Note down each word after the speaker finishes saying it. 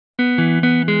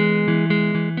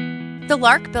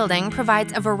LARC building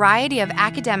provides a variety of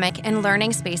academic and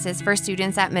learning spaces for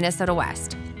students at Minnesota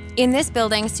West. In this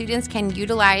building, students can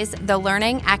utilize the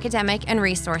Learning, Academic, and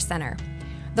Resource Center.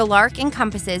 The LARC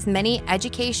encompasses many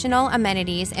educational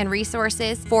amenities and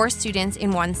resources for students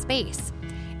in one space.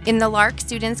 In the LARC,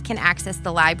 students can access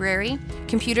the library,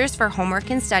 computers for homework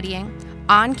and studying,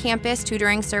 on-campus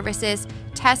tutoring services,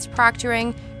 test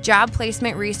proctoring, job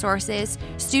placement resources,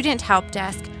 student help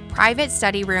desk, private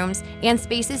study rooms, and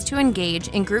spaces to engage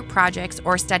in group projects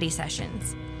or study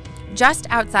sessions. Just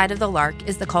outside of the LARC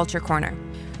is the Culture Corner.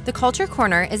 The Culture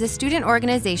Corner is a student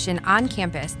organization on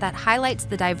campus that highlights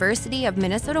the diversity of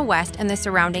Minnesota West and the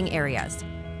surrounding areas.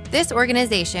 This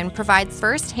organization provides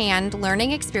first-hand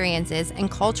learning experiences and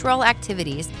cultural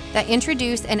activities that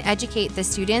introduce and educate the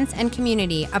students and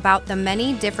community about the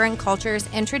many different cultures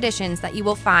and traditions that you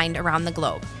will find around the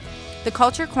globe. The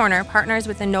Culture Corner partners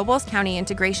with the Nobles County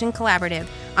Integration Collaborative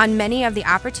on many of the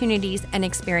opportunities and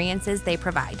experiences they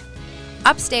provide.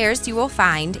 Upstairs, you will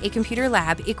find a computer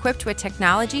lab equipped with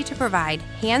technology to provide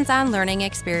hands-on learning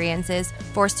experiences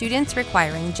for students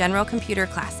requiring general computer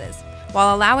classes,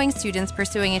 while allowing students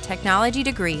pursuing a technology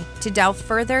degree to delve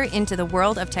further into the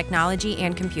world of technology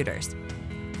and computers.